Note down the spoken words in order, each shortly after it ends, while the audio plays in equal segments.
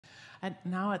And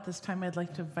now at this time, I'd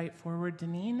like to invite forward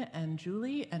Deneen and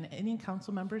Julie and any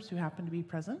council members who happen to be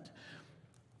present.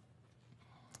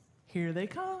 Here they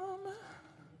come.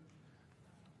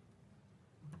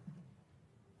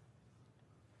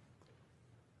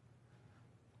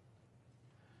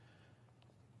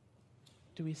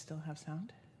 Do we still have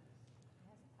sound?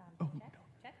 Oh, no.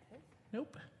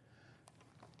 Nope.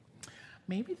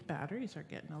 Maybe the batteries are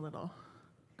getting a little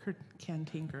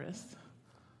cantankerous.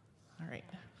 All right.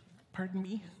 Pardon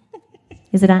me.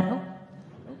 Is it on? Oh,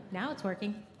 now it's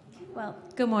working. Well,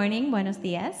 good morning. Buenos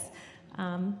dias.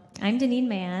 I'm Deneen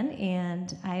Mann,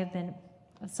 and I have been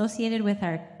associated with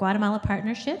our Guatemala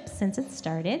partnership since it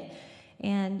started.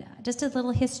 And just a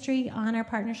little history on our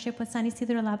partnership with San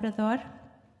Isidro Labrador.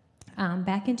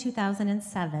 Back in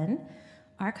 2007,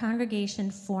 our congregation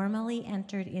formally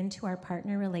entered into our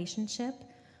partner relationship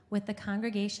with the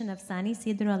congregation of San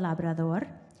Isidro Labrador,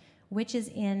 which is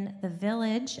in the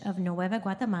village of Nueva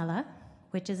Guatemala,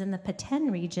 which is in the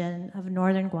Petén region of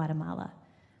northern Guatemala.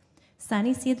 San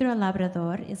Isidro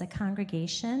Labrador is a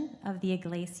congregation of the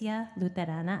Iglesia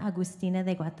Luterana Agustina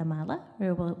de Guatemala,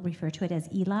 or we'll refer to it as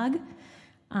ELAG,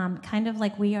 kind of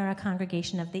like we are a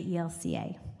congregation of the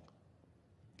ELCA.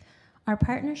 Our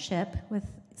partnership with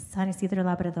San Isidro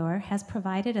Labrador has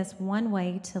provided us one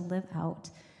way to live out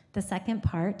the second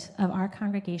part of our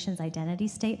congregation's identity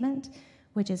statement,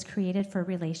 which is created for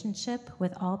relationship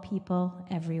with all people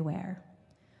everywhere.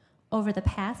 Over the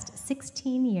past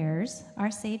 16 years,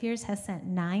 our Saviors has sent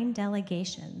 9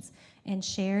 delegations and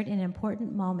shared in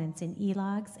important moments in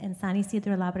ELAG's and San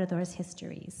Isidro Labrador's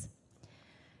histories.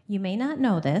 You may not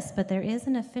know this, but there is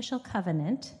an official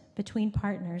covenant between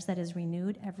partners that is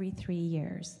renewed every 3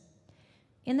 years.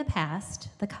 In the past,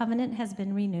 the covenant has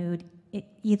been renewed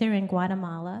either in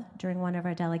Guatemala during one of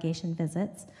our delegation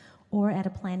visits or at a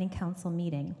planning council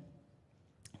meeting.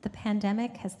 The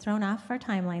pandemic has thrown off our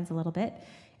timelines a little bit,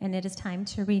 and it is time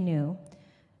to renew.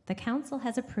 The council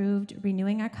has approved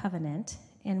renewing our covenant,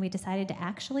 and we decided to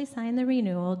actually sign the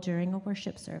renewal during a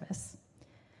worship service.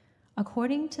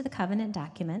 According to the covenant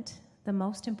document, the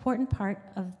most important part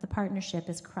of the partnership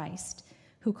is Christ,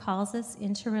 who calls us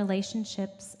into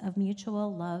relationships of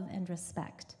mutual love and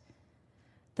respect.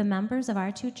 The members of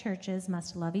our 2 churches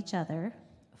must love each other,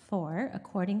 for,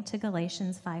 according to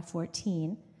Galatians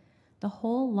 5:14, the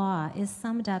whole law is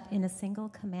summed up in a single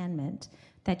commandment,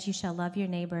 that you shall love your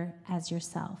neighbor as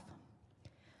yourself.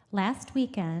 Last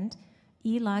weekend,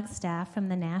 ELAG staff from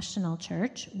the National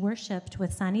Church worshiped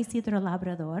with San Isidro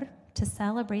Labrador to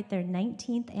celebrate their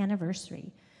 19th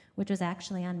anniversary, which was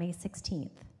actually on May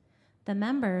 16th. The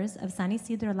members of San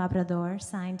Isidro Labrador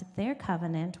signed their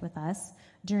covenant with us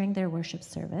during their worship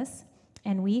service,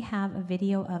 and we have a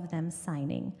video of them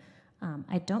signing.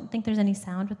 I don't think there's any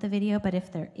sound with the video, but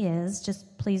if there is,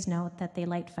 just please note that they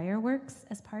light fireworks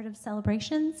as part of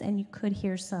celebrations, and you could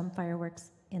hear some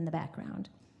fireworks in the background.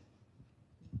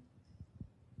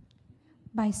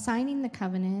 By signing the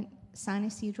covenant, San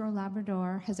Isidro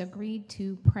Labrador has agreed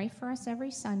to pray for us every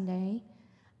Sunday,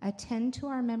 attend to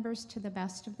our members to the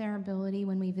best of their ability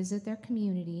when we visit their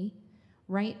community,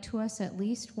 write to us at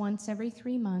least once every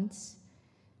 3 months,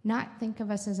 not think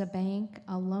of us as a bank,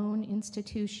 a loan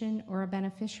institution, or a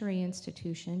beneficiary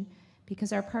institution,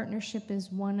 because our partnership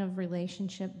is one of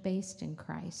relationship based in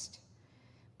Christ.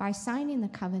 By signing the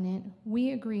covenant,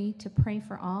 we agree to pray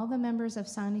for all the members of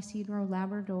San Isidro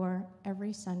Labrador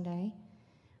every Sunday,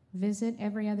 visit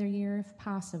every other year if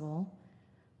possible.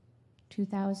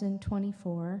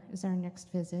 2024 is our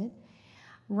next visit.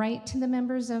 Write to the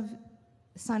members of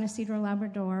San Isidro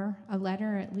Labrador a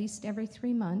letter at least every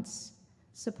 3 months.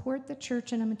 Support the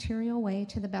church in a material way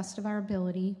to the best of our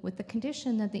ability, with the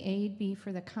condition that the aid be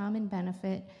for the common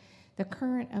benefit. The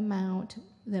current amount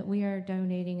that we are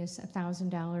donating is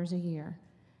 $1,000 a year.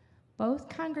 Both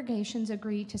congregations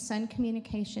agreed to send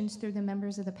communications through the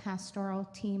members of the pastoral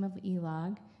team of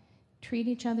ELAG, treat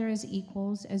each other as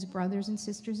equals, as brothers and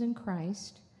sisters in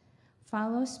Christ,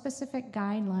 follow specific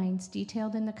guidelines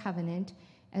detailed in the covenant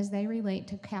as they relate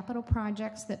to capital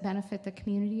projects that benefit the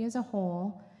community as a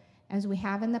whole, as we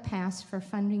have in the past for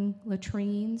funding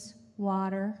latrines,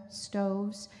 water,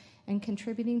 stoves, and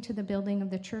contributing to the building of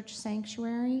the church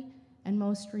sanctuary, and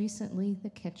most recently, the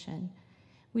kitchen.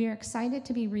 We are excited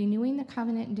to be renewing the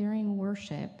covenant during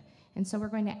worship, and so we're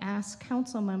going to ask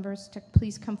council members to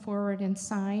please come forward and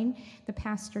sign. The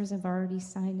pastors have already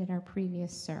signed at our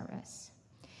previous service.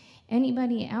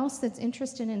 Anybody else that's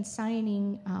interested in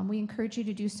signing, we encourage you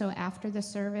to do so after the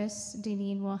service.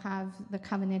 Deneen will have the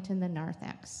covenant in the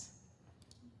narthex.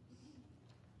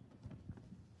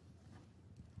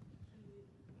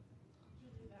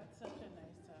 That's such a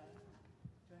nice,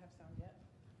 do I have sound yet?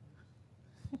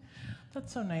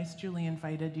 That's so nice. Julie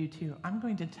invited you too. I'm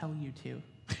going to tell you to.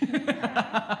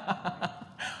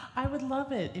 I would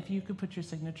love it if you could put your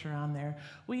signature on there.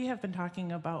 We have been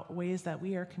talking about ways that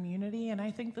we are community, and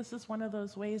I think this is one of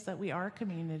those ways that we are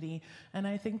community. And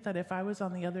I think that if I was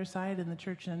on the other side in the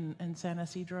church in San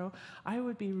Isidro, I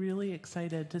would be really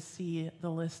excited to see the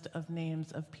list of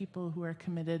names of people who are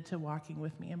committed to walking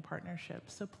with me in partnership.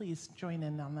 So please join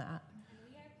in on that. And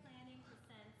we are planning to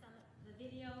send some of the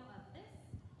video of this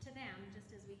to them,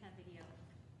 just as we have video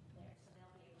there, so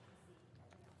they'll be able to see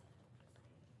everything else together.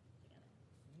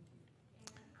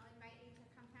 And I'll invite you to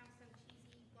come have some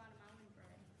cheesy Guatemalan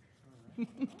bread.